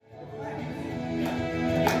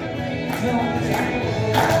All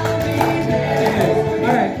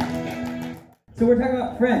right. So we're talking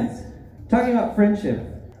about friends, talking about friendship,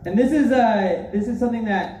 and this is something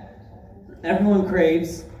that everyone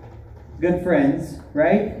craves. Good friends,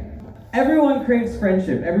 right? Everyone craves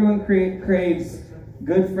friendship. Everyone craves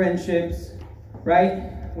good friendships,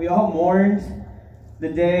 right? We all mourned the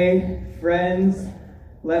day Friends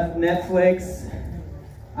left Netflix.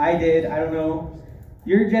 I did. I don't know.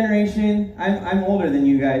 Your generation. I'm older than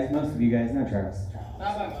you guys. Most of you guys, not Charles.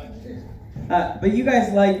 Not by much. But you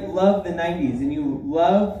guys love the 90s, and you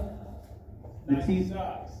love the TV.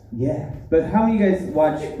 Yeah. But how many of you guys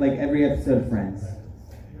watch every episode of Friends?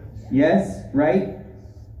 Yes, right?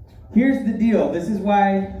 Here's the deal. This is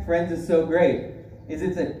why Friends is so great.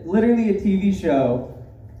 It's literally a TV show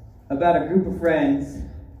about a group of friends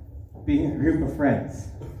being a group of friends,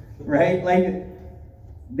 right?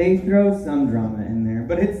 They throw some drama in there,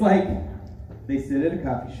 but it's they sit at a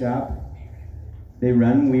coffee shop, they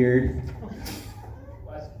run weird,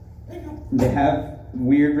 they have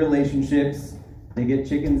weird relationships, they get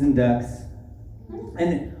chickens and ducks.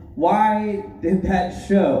 And why did that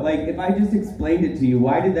show, if I just explained it to you,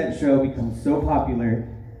 why did that show become so popular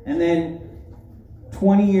and then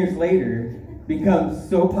 20 years later becomes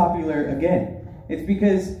so popular again? It's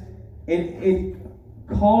because it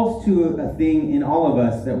calls to a thing in all of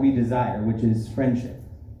us that we desire, which is friendship.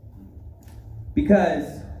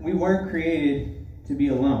 Because we weren't created to be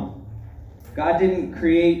alone. God didn't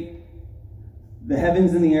create the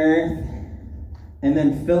heavens and the earth and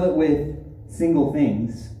then fill it with single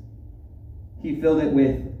things. He filled it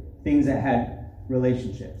with things that had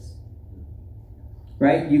relationships.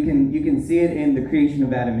 Right? You can see it in the creation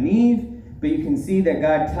of Adam and Eve, but you can see that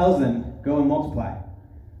God tells them, go and multiply.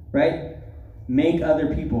 Right? Make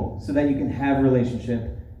other people so that you can have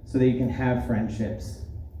relationship, so that you can have friendships.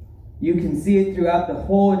 You can see it throughout the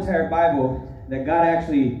whole entire Bible that God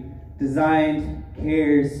actually designed,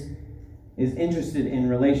 cares, is interested in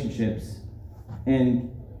relationships, and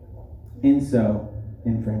in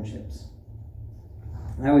friendships.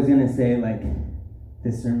 I was going to say,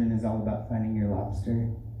 this sermon is all about finding your lobster.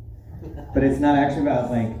 But it's not actually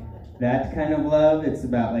about, that kind of love. It's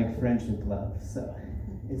about, friendship love. So,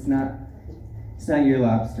 it's not your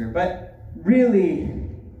lobster. But really,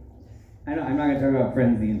 I'm not going to talk about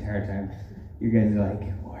Friends the entire time. You guys are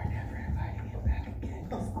we're never inviting him back again,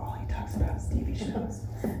 because all he talks about is TV shows.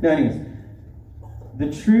 No, anyways. The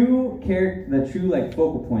true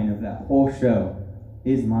focal point of that whole show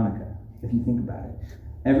is Monica, if you think about it.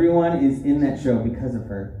 Everyone is in that show because of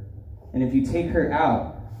her. And if you take her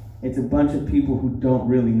out, it's a bunch of people who don't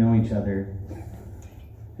really know each other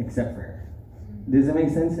except for her. Does that make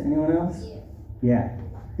sense to anyone else? Yeah.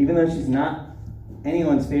 Even though she's not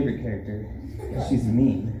anyone's favorite character, she's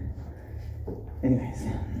mean. Anyways.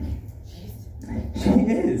 She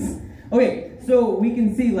is. Okay, so we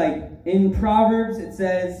can see, in Proverbs it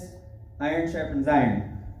says, iron sharpens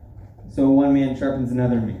iron. So one man sharpens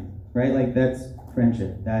another man, right? That's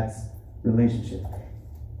friendship. That's relationship.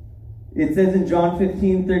 It says in John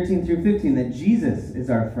 15:13-15 that Jesus is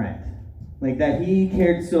our friend. That he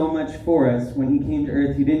cared so much for us when he came to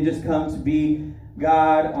earth. He didn't just come to be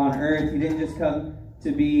God on earth. He didn't just come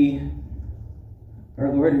to be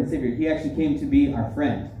our Lord and Savior. He actually came to be our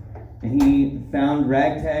friend. And he found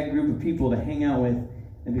ragtag group of people to hang out with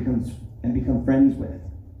and become friends with.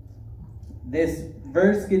 This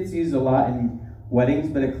verse gets used a lot in weddings,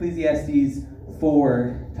 but Ecclesiastes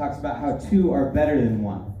 4 talks about how two are better than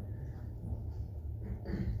one.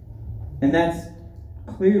 And that's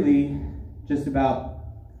clearly just about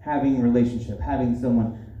having a relationship, having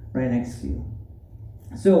someone right next to you.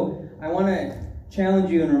 So I want to challenge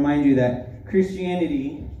you and remind you that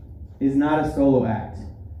Christianity is not a solo act.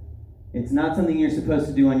 It's not something you're supposed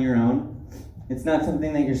to do on your own. It's not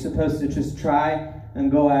something that you're supposed to just try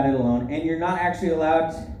and go at it alone. And you're not actually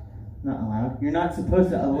you're not supposed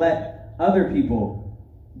to let other people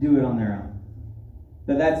do it on their own.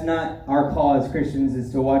 That's not our call as Christians,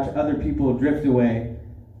 is to watch other people drift away,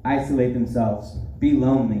 isolate themselves, be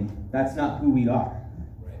lonely. That's not who we are.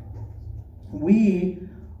 We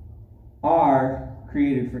are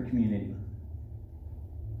created for community.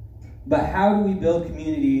 But how do we build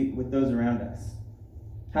community with those around us?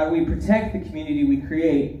 How do we protect the community we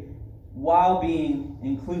create while being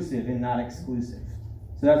inclusive and not exclusive?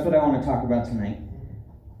 So that's what I want to talk about tonight.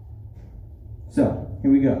 So,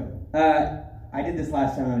 here we go. I did this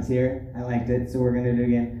last time I was here. I liked it, so we're going to do it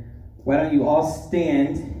again. Why don't you all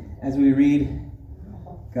stand as we read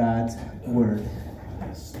God's Word.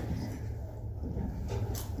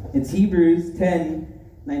 It's Hebrews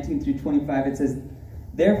 10:19-25. It says,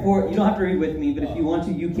 therefore, you don't have to read with me, but if you want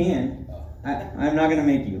to, you can. I'm not going to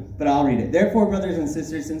make you, but I'll read it. Therefore, brothers and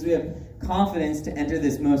sisters, since we have confidence to enter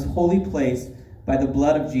this most holy place by the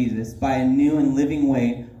blood of Jesus, by a new and living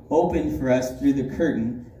way opened for us through the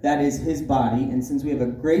curtain, that is his body, and since we have a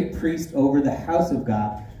great priest over the house of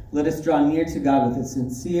God, let us draw near to God with a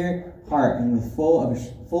sincere heart and with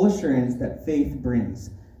full assurance that faith brings,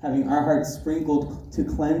 having our hearts sprinkled to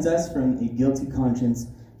cleanse us from a guilty conscience,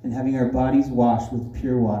 and having our bodies washed with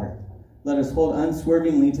pure water. Let us hold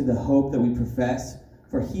unswervingly to the hope that we profess,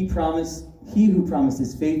 for he who promised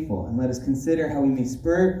is faithful, and let us consider how we may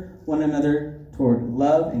spur one another toward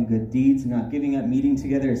love and good deeds, not giving up meeting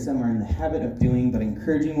together as some are in the habit of doing, but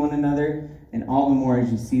encouraging one another, and all the more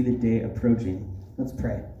as you see the day approaching. Let's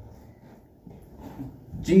pray.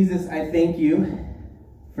 Jesus, I thank you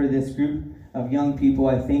for this group of young people.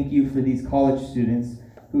 I thank you for these college students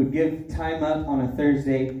who would give time up on a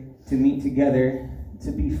Thursday to meet together,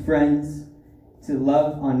 to be friends, to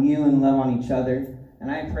love on you and love on each other. And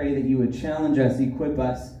I pray that you would challenge us, equip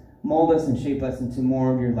us, mold us, and shape us into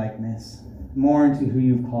more of your likeness, more into who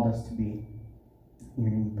you've called us to be. In your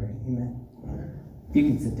name we pray. Amen. You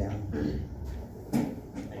can sit down.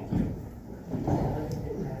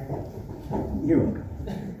 You're welcome.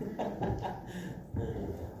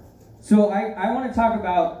 So I want to talk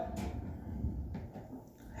about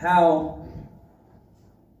how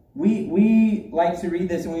we like to read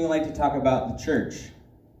this and we like to talk about the church,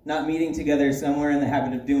 not meeting together somewhere in the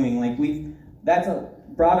habit of doing. That's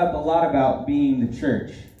brought up a lot about being the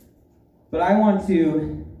church. But I want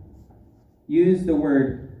to use the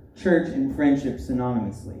word church and friendship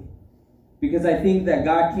synonymously, because I think that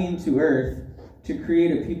God came to earth to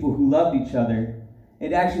create a people who loved each other.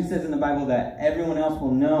 It actually says in the Bible that everyone else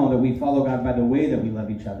will know that we follow God by the way that we love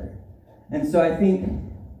each other. And so I think,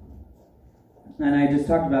 and I just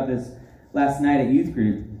talked about this last night at youth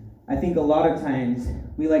group, I think a lot of times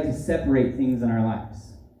we like to separate things in our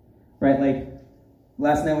lives, right? Like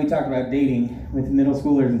last night we talked about dating with middle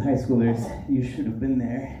schoolers and high schoolers. You should have been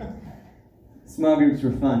there. Small groups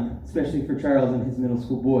were fun, especially for Charles and his middle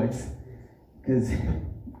school boys. Because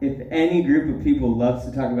if any group of people loves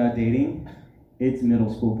to talk about dating, it's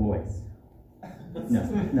middle school boys. No,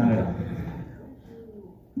 not at all.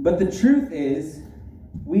 But the truth is,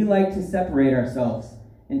 we like to separate ourselves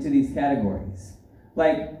into these categories.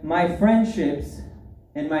 Like, my friendships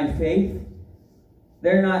and my faith,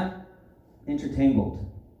 they're not intertangled.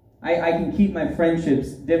 I can keep my friendships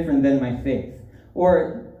different than my faith.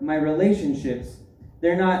 Or my relationships,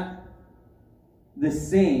 they're not the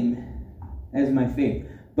same as my faith.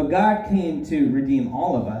 But God came to redeem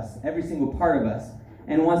all of us, every single part of us,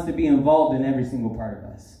 and wants to be involved in every single part of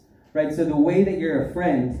us. Right? So the way that you're a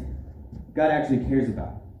friend, God actually cares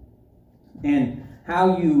about. And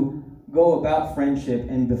how you go about friendship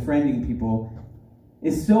and befriending people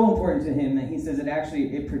is so important to him that he says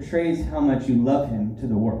it portrays how much you love him to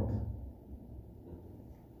the world.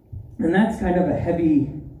 And that's kind of a heavy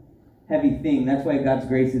thing. That's why God's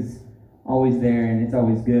grace is always there, and it's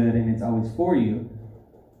always good, and it's always for you.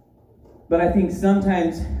 But I think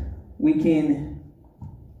sometimes we can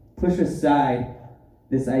push aside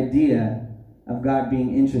this idea of God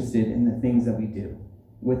being interested in the things that we do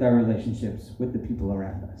with our relationships with the people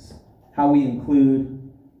around us. How we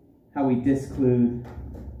include, how we disclude,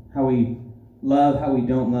 how we love, how we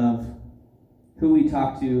don't love, who we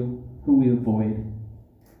talk to, who we avoid,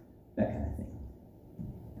 that kind of thing.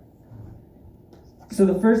 So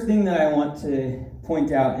the first thing that I want to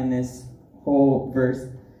point out in this whole verse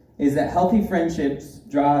is that healthy friendships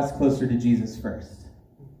draw us closer to Jesus first.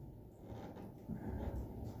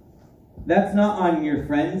 That's not on your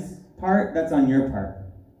friend's part, that's on your part.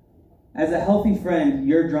 As a healthy friend,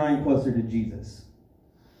 you're drawing closer to Jesus.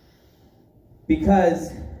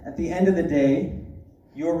 Because at the end of the day,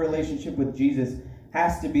 your relationship with Jesus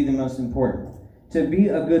has to be the most important. To be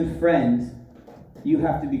a good friend, you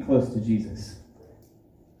have to be close to Jesus.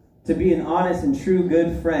 To be an honest and true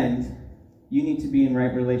good friend, you need to be in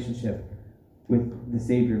right relationship with the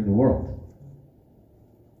Savior of the world.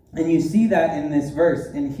 And you see that in this verse.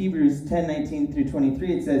 In Hebrews 10:19 through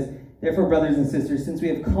 23, it says, "Therefore, brothers and sisters, since we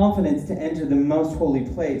have confidence to enter the most holy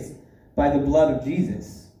place by the blood of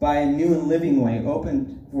Jesus, by a new and living way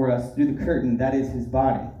opened for us through the curtain, that is his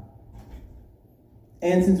body.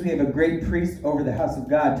 And since we have a great priest over the house of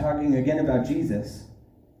God," talking again about Jesus,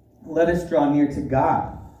 "let us draw near to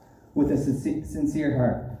God with a sincere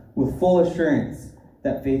heart, with full assurance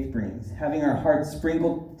that faith brings, having our hearts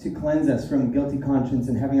sprinkled to cleanse us from guilty conscience,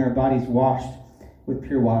 and having our bodies washed with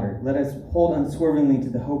pure water. Let us hold unswervingly to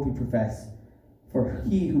the hope we profess, for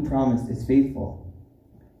he who promised is faithful."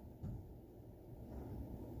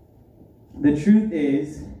 The truth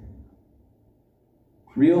is,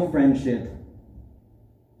 real friendship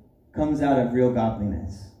comes out of real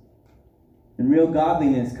godliness. And real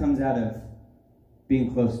godliness comes out of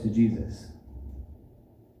being close to Jesus.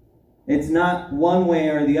 It's not one way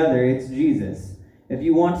or the other, it's Jesus. If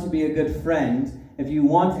you want to be a good friend, if you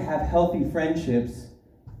want to have healthy friendships,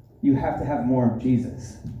 you have to have more of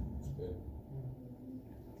Jesus.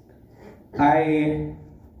 I'm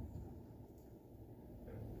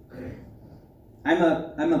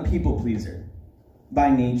a people pleaser. By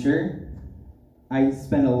nature, I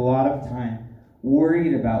spend a lot of time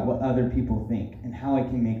worried about what other people think and how I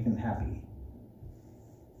can make them happy.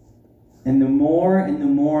 And the more and the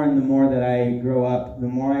more and the more that I grow up, the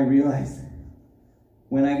more I realize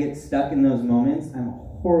when I get stuck in those moments, I'm a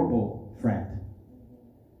horrible friend.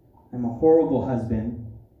 I'm a horrible husband.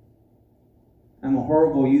 I'm a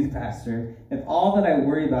horrible youth pastor. If all that I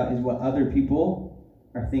worry about is what other people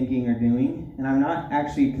are thinking or doing, and I'm not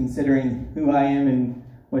actually considering who I am and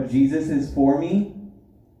what Jesus is for me,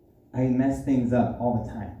 I mess things up all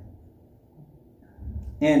the time.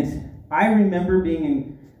 And I remember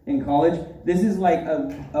being in college. This is like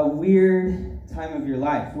a weird time of your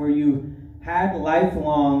life where you had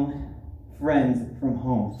lifelong friends from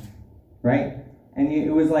home, right? And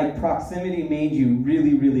it was like proximity made you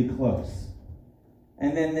really, really close.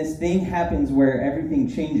 And then this thing happens where everything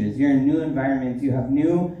changes. You're in new environments. You have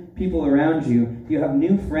new people around you. You have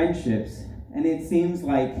new friendships. And it seems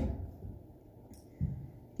like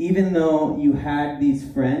even though you had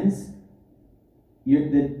these friends,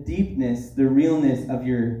 the deepness, the realness of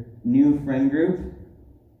your new friend group,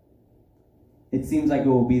 it seems like it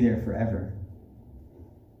will be there forever.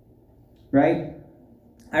 Right?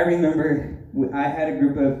 I remember I had a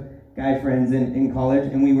group of guy friends in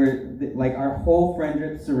college, and we were, like, our whole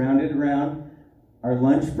friendship surrounded around our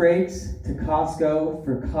lunch breaks to Costco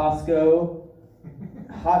for Costco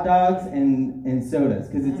hot dogs and sodas,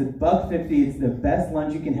 because it's $1.50. It's the best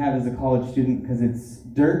lunch you can have as a college student because it's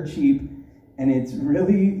dirt cheap and it's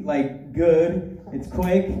really like good. It's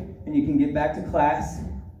quick and you can get back to class.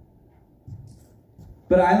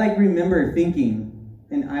 But I like remember thinking,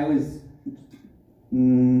 and I was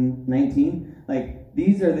 19, like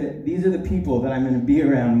these are the people that I'm going to be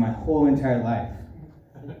around my whole entire life.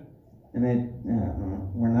 And then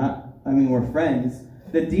we're friends.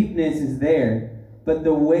 The deepness is there. But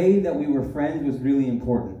the way that we were friends was really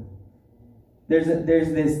important. There's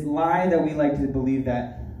this lie that we like to believe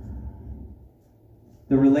that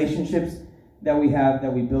the relationships that we have,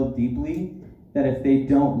 that we build deeply, that if they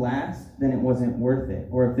don't last, then it wasn't worth it.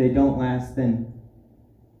 Or if they don't last, then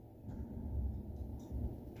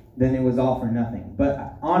it was all for nothing.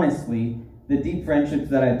 But honestly, the deep friendships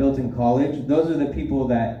that I built in college, those are the people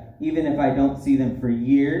that, even if I don't see them for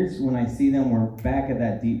years, when I see them, we're back at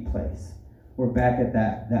that deep place. We're back at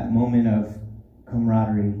that moment of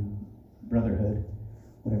camaraderie, brotherhood,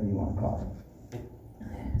 whatever you want to call it.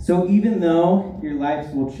 So even though your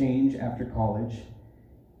lives will change after college,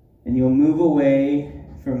 and you'll move away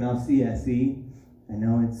from LCSE, I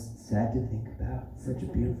know it's sad to think about. It's such a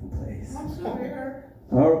beautiful place.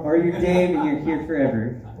 Or you're Dave and you're here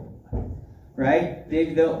forever. Right?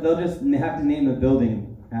 Dave, they'll just have to name a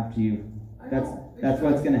building after you. That's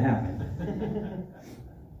what's going to happen.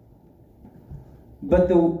 But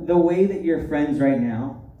the way that you're friends right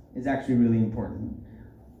now is actually really important.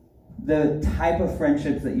 The type of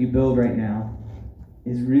friendships that you build right now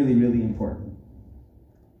is really, really important.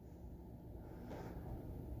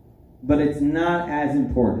 But it's not as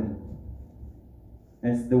important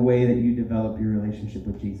as the way that you develop your relationship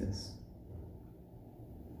with Jesus.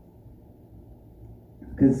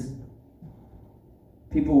 Because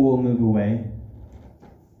people will move away.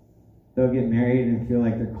 They'll get married and feel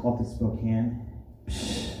like they're called to Spokane.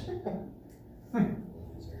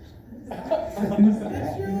 Who's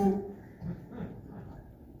that?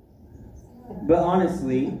 But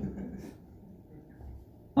honestly,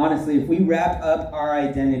 if we wrap up our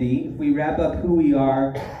identity, if we wrap up who we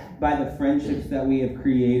are by the friendships that we have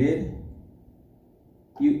created,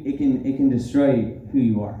 it can destroy who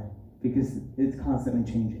you are, because it's constantly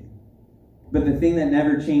changing. But the thing that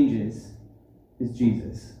never changes is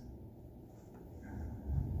Jesus.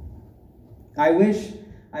 I wish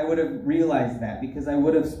I would have realized that, because I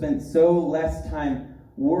would have spent so less time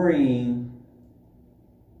worrying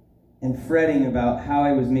and fretting about how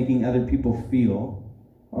I was making other people feel.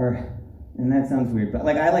 And that sounds weird, but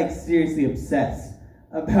I seriously obsess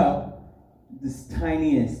about this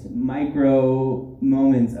tiniest micro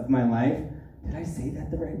moments of my life. Did I say that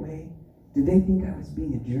the right way? Did they think I was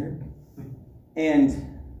being a jerk?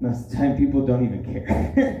 And most of the time people don't even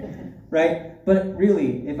care. Right? But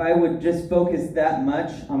really, if I would just focus that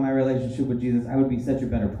much on my relationship with Jesus, I would be such a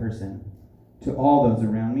better person to all those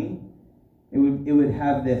around me. It would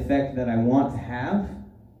have the effect that I want to have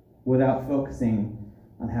without focusing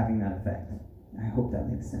on having that effect. I hope that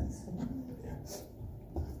makes sense.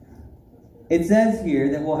 It says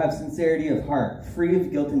here that we'll have sincerity of heart, free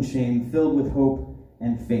of guilt and shame, filled with hope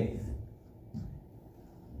and faith.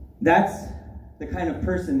 That's the kind of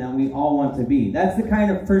person that we all want to be. That's the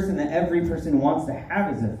kind of person that every person wants to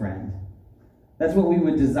have as a friend. That's what we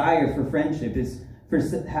would desire for friendship, is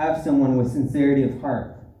to have someone with sincerity of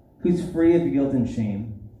heart, who's free of guilt and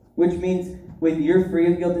shame. Which means when you're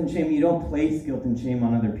free of guilt and shame, you don't place guilt and shame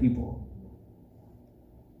on other people.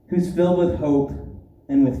 Who's filled with hope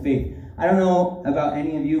and with faith. I don't know about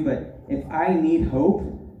any of you, but if I need hope,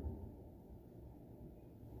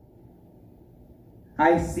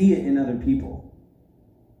 I see it in other people.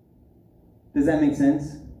 Does that make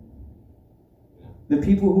sense? The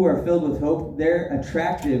people who are filled with hope, they're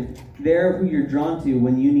attractive. They're who you're drawn to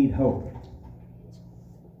when you need hope.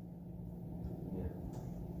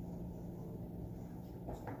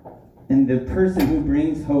 And the person who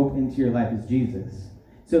brings hope into your life is Jesus.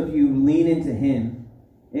 So if you lean into him,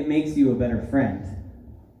 it makes you a better friend.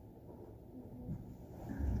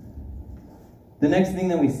 The next thing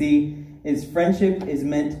that we see is friendship is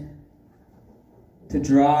meant to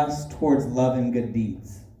draw us towards love and good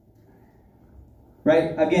deeds.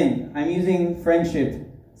 Right? Again, I'm using friendship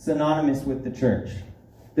synonymous with the church.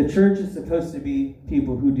 The church is supposed to be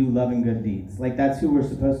people who do love and good deeds. Like, that's who we're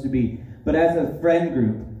supposed to be. But as a friend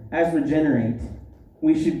group, as Regenerate,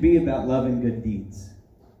 we should be about love and good deeds.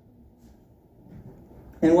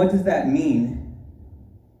 And what does that mean?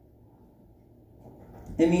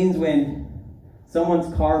 It means when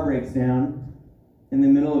someone's car breaks down in the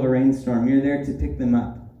middle of a rainstorm, you're there to pick them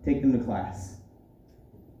up, take them to class,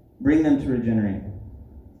 bring them to Regenerate,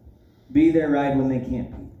 be their ride when they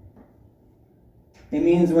can't be. It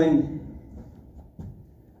means when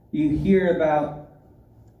you hear about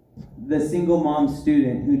the single mom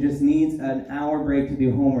student who just needs an hour break to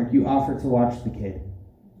do homework, you offer to watch the kid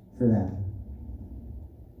for them.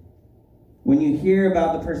 When you hear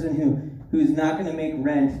about the person who's not going to make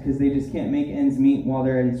rent because they just can't make ends meet while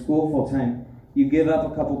they're in school full time, you give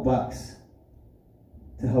up a couple bucks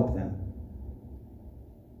to help them.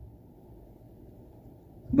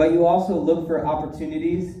 But you also look for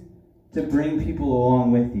opportunities to bring people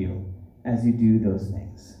along with you as you do those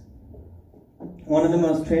things. One of the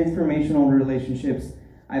most transformational relationships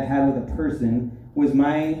I've had with a person was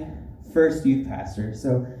my first youth pastor.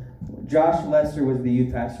 So Josh Lester was the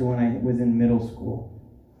youth pastor when I was in middle school.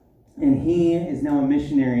 And he is now a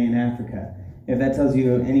missionary in Africa. If that tells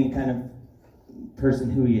you any kind of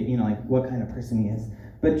person who he, like what kind of person he is.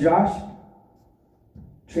 But Josh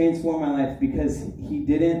transformed my life because he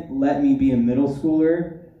didn't let me be a middle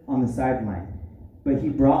schooler on the sideline. But he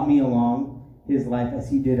brought me along his life as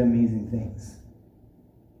he did amazing things.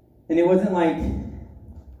 And it wasn't like,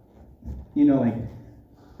 like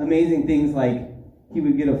amazing things like he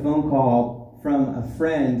would get a phone call from a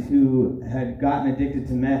friend who had gotten addicted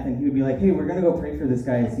to meth, and he would be like, hey, we're going to go pray for this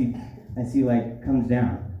guy as he comes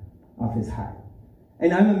down off his high.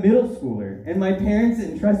 And I'm a middle schooler, and my parents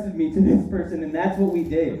entrusted me to this person, and that's what we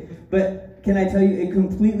did. But can I tell you, it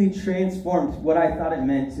completely transformed what I thought it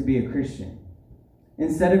meant to be a Christian.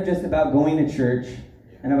 Instead of just about going to church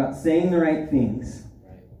and about saying the right things,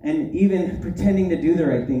 and even pretending to do the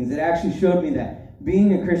right things, it actually showed me that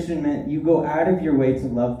being a Christian meant you go out of your way to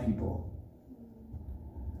love people.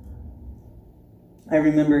 I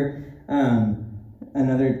remember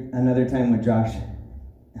another time with Josh.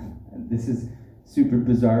 This is super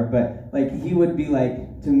bizarre, but he would be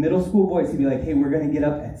to middle school boys, he'd be like, hey, we're going to get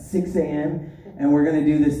up at 6 a.m. and we're going to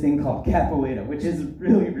do this thing called capoeira, which is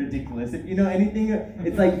really ridiculous. If you know anything,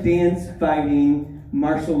 it's like dance, fighting,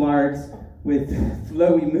 martial arts with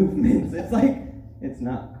flowy movements. It's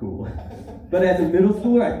not cool. But as a middle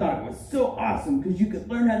schooler, I thought it was so awesome because you could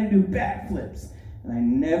learn how to do backflips. And I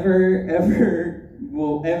never,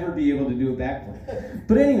 will ever be able to do a backflip.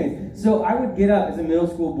 But anyways, so I would get up as a middle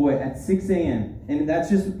school boy at 6 a.m. And that's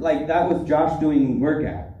just that was Josh doing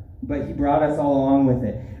workout. But he brought us all along with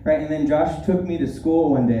it. Right? And then Josh took me to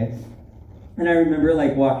school one day. And I remember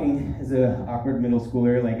walking as an awkward middle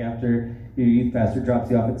schooler, after your youth pastor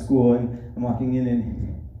drops you off at school. And I'm walking in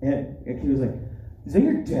and he was like, is that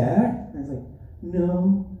your dad? And I was like,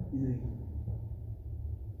 no. He's like,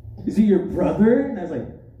 is he your brother? And I was like,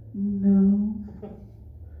 no.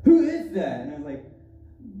 Who is that? And I was like,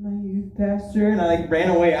 my youth pastor. And I ran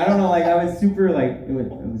away. I don't know, I was super it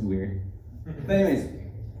was weird. But anyways,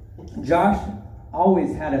 Josh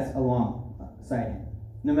always had us along alongside him.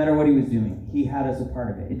 No matter what he was doing, he had us a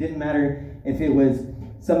part of it. It didn't matter if it was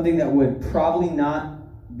something that would probably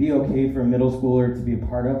not be okay for a middle schooler to be a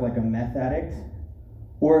part of, like a meth addict,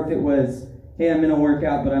 or if it was, hey, I'm going to work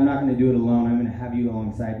out, but I'm not going to do it alone. I'm going to have you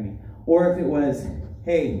alongside me. Or if it was,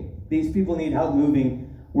 hey, these people need help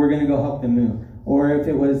moving. We're going to go help them move. Or if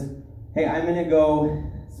it was, hey, I'm going to go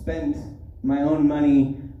spend my own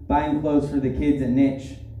money buying clothes for the kids at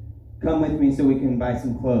Niche. Come with me so we can buy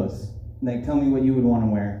some clothes. Like, tell me what you would want to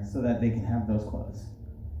wear so that they can have those clothes.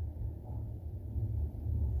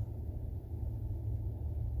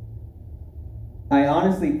 I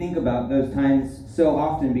honestly think about those times so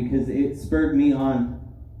often because it spurred me on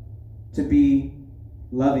to be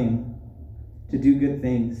loving, to do good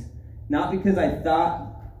things. Not because I thought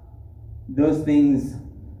those things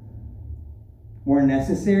were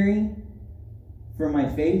necessary for my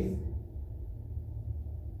faith,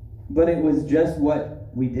 but it was just what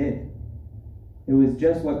we did. It was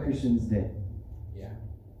just what Christians did. Yeah.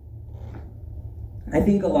 I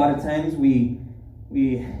think a lot of times we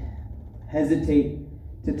hesitate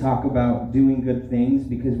to talk about doing good things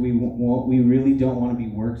because we really don't want to be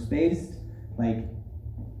works-based. Like,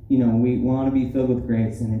 we want to be filled with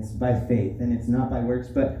grace, and it's by faith, and it's not by works.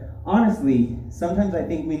 But honestly, sometimes I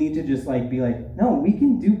think we need to just be like, no, we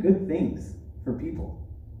can do good things for people.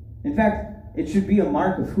 In fact, it should be a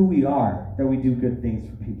mark of who we are that we do good things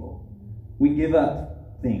for people. We give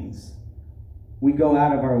up things. We go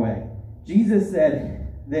out of our way. Jesus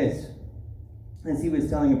said this as he was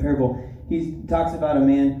telling a parable. He talks about a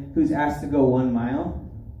man who's asked to go 1 mile,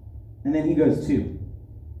 and then he goes 2.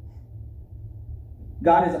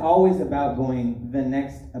 God is always about going the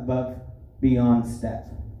next above, beyond step.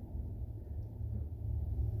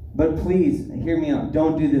 But please, hear me out.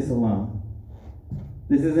 Don't do this alone.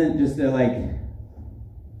 This isn't just a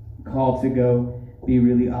call to go be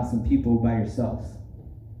really awesome people by yourselves.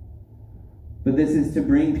 But this is to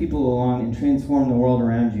bring people along and transform the world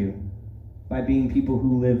around you by being people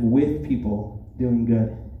who live with people doing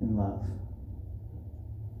good and love.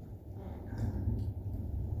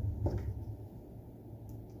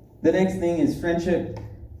 The next thing is friendship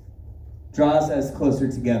draws us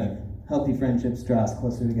closer together. Healthy friendships draw us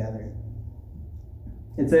closer together.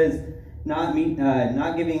 It says, not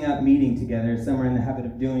giving up meeting together, some are in the habit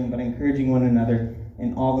of doing, but encouraging one another,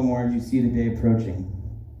 and all the more as you see the day approaching.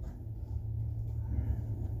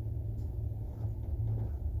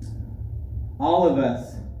 All of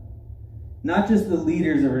us, not just the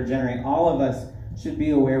leaders of Regenerate, all of us should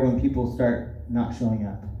be aware when people start not showing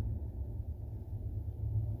up.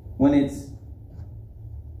 When it's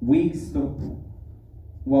weeks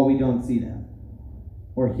while we don't see them,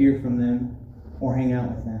 or hear from them, or hang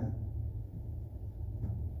out with them.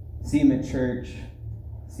 See him at church,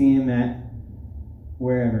 see him at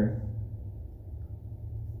wherever.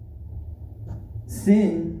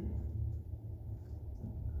 Sin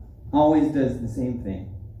always does the same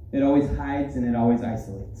thing. It always hides and it always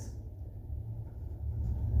isolates.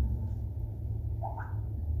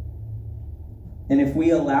 And if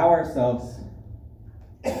we allow ourselves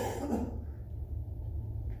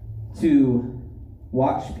to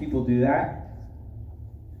watch people do that,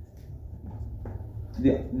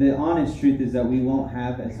 the honest truth is that we won't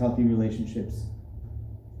have as healthy relationships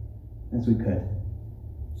as we could.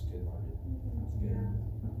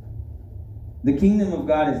 The kingdom of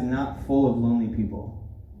God is not full of lonely people.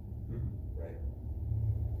 Right.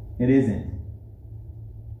 It isn't.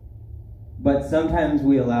 But sometimes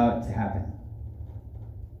we allow it to happen.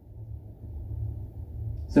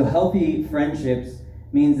 So healthy friendships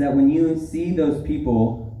means that when you see those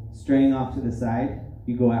people straying off to the side,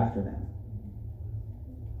 you go after them.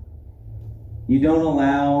 You don't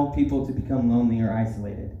allow people to become lonely or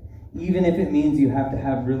isolated, even if it means you have to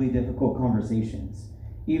have really difficult conversations,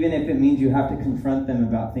 even if it means you have to confront them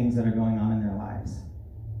about things that are going on in their lives,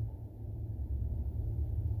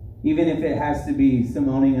 even if it has to be some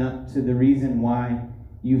owning up to the reason why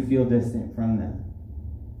you feel distant from them.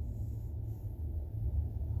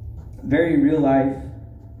 Very real life,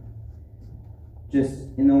 just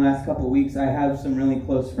in the last couple of weeks, I have some really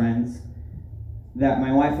close friends that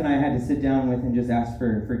my wife and I had to sit down with and just ask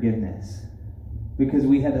for forgiveness because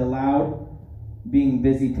we had allowed being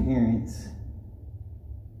busy parents.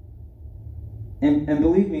 And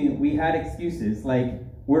believe me, we had excuses, like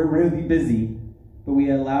we're really busy, but we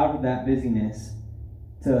allowed that busyness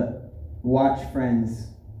to watch friends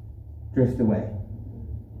drift away.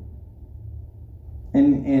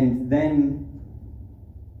 And then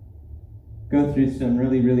go through some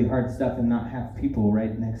really, really hard stuff and not have people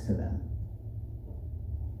right next to them.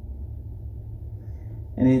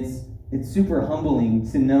 And it's super humbling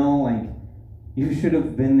to know, You should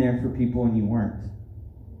have been there for people and you weren't.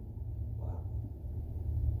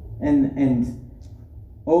 And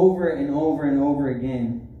over and over and over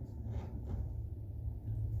again,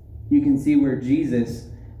 you can see where Jesus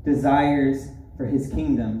desires for his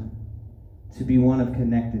kingdom to be one of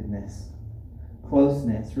connectedness,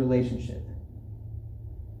 closeness, relationship.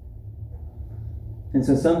 And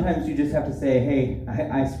so sometimes you just have to say, hey,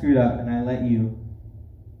 I screwed up and I let you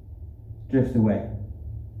drift away.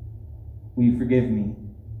 Will you forgive me?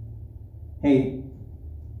 Hey,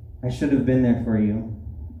 I should have been there for you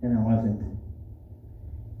and I wasn't.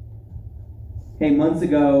 Hey, months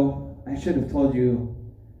ago, I should have told you,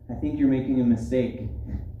 I think you're making a mistake.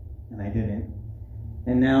 And I didn't.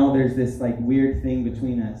 And now there's this like weird thing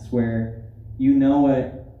between us where you know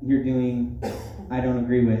what you're doing, I don't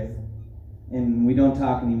agree with. And we don't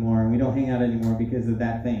talk anymore, and we don't hang out anymore because of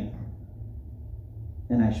that thing.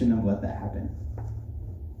 And I shouldn't have let that happen.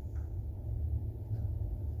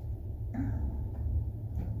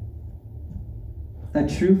 A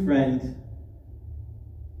true friend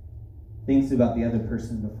thinks about the other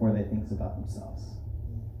person before they think about themselves.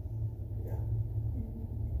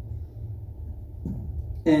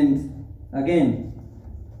 And again,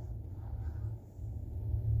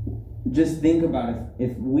 just think about it.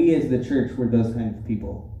 If we as the church were those kind of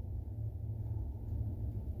people,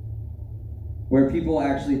 where people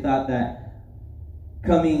actually thought that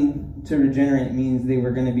coming to Regenerate means they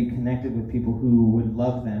were going to be connected with people who would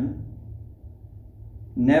love them,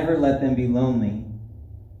 never let them be lonely,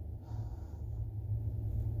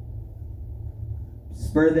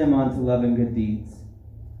 spur them on to love and good deeds,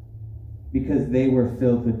 because they were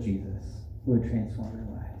filled with Jesus, who would transform their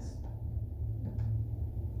lives.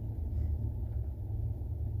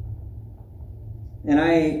 And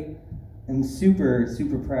I am super,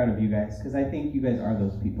 super proud of you guys, because I think you guys are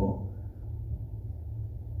those people.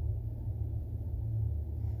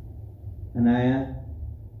 Anaya,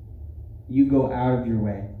 you go out of your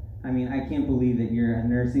way. I mean, I can't believe that you're a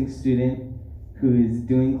nursing student who is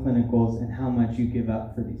doing clinicals and how much you give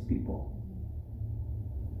up for these people.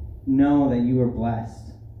 Know that you are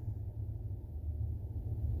blessed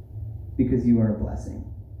because you are a blessing.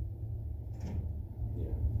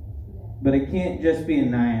 But it can't just be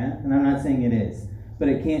Anaya, and I'm not saying it is, but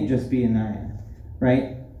it can't just be Anaya,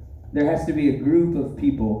 right? There has to be a group of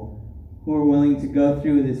people who are willing to go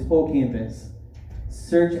through this whole campus,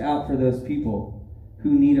 search out for those people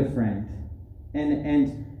who need a friend.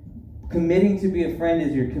 And committing to be a friend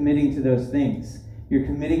is you're committing to those things. You're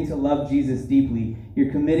committing to love Jesus deeply.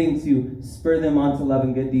 You're committing to spur them on to love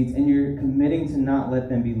and good deeds, and you're committing to not let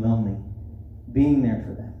them be lonely, being there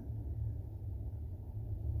for them.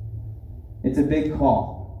 It's a big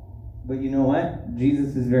call, but you know what?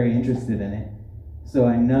 Jesus is very interested in it. So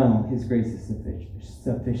I know his grace is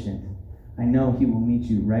sufficient. I know he will meet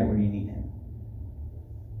you right where you need him.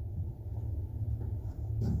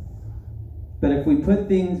 But if we put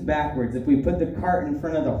things backwards, if we put the cart in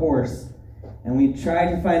front of the horse, and we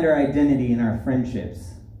try to find our identity in our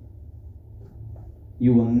friendships,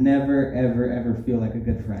 you will never, ever, ever feel like a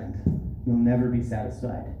good friend. You'll never be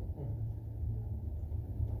satisfied.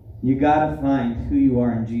 You gotta find who you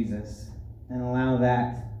are in Jesus and allow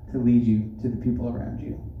that to lead you to the people around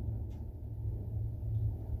you.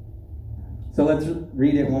 So let's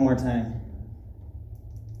read it one more time.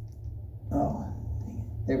 Oh,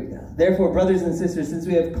 there we go. Therefore, brothers and sisters, since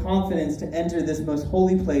we have confidence to enter this most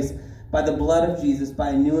holy place by the blood of Jesus, by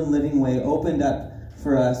a new and living way opened up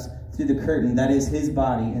for us through the curtain, that is his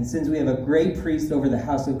body, and since we have a great priest over the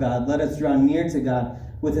house of God, let us draw near to God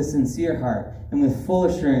with a sincere heart and with full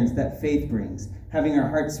assurance that faith brings, having our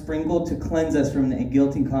hearts sprinkled to cleanse us from a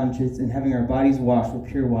guilty conscience and having our bodies washed with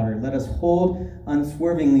pure water. Let us hold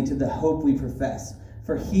unswervingly to the hope we profess.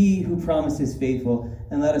 For he who promised is faithful,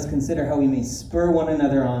 and let us consider how we may spur one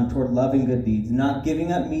another on toward love and good deeds, not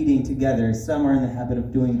giving up meeting together as some are in the habit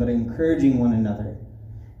of doing, but encouraging one another,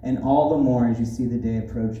 and all the more as you see the day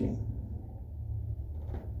approaching.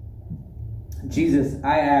 Jesus,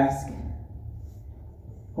 I ask,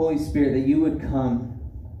 Holy Spirit, that you would come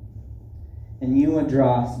and you would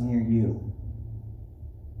draw us near you.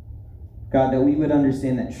 God, that we would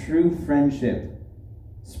understand that true friendship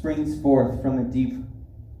springs forth from a deep,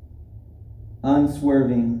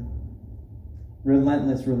 unswerving,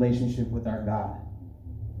 relentless relationship with our God.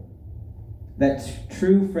 That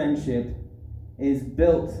true friendship is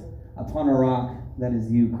built upon a rock that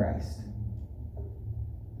is you, Christ.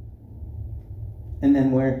 And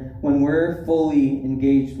then when we're fully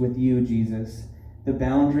engaged with you, Jesus, the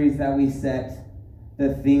boundaries that we set,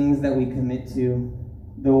 the things that we commit to,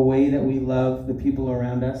 the way that we love the people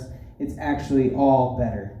around us, it's actually all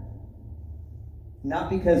better. Not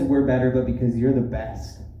because we're better, but because you're the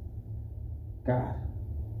best. God.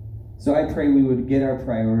 So I pray we would get our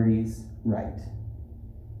priorities right.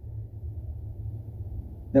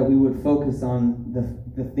 That we would focus on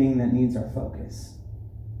the thing that needs our focus.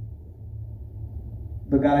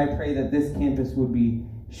 But God, I pray that this campus would be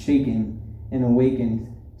shaken and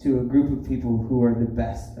awakened to a group of people who are the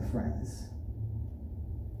best of friends.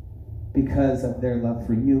 Because of their love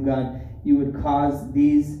for you, God, you would cause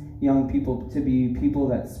these young people to be people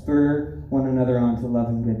that spur one another on to love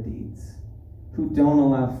and good deeds, who don't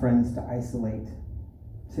allow friends to isolate,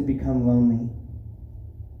 to become lonely,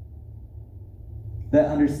 that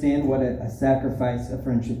understand what a sacrifice a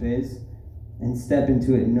friendship is and step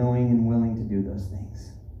into it knowing and willing to do those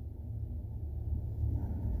things.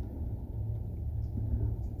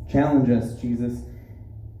 Challenge us, Jesus,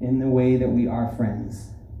 in the way that we are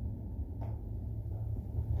friends.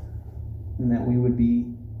 And that we would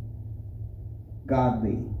be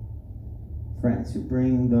godly friends who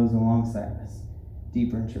bring those alongside us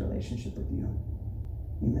deeper into relationship with you.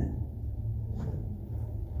 Amen.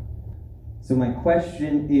 So my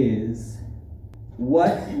question is,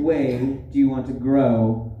 what way do you want to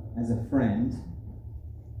grow as a friend?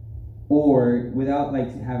 Or, without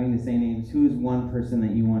having to say names, who is one person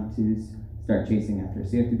that you want to start chasing after?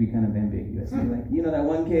 So you have to be kind of ambiguous. You're that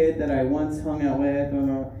one kid that I once hung out with,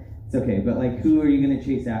 it's okay, but who are you going to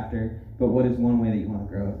chase after? But what is one way that you want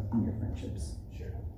to grow in your friendships?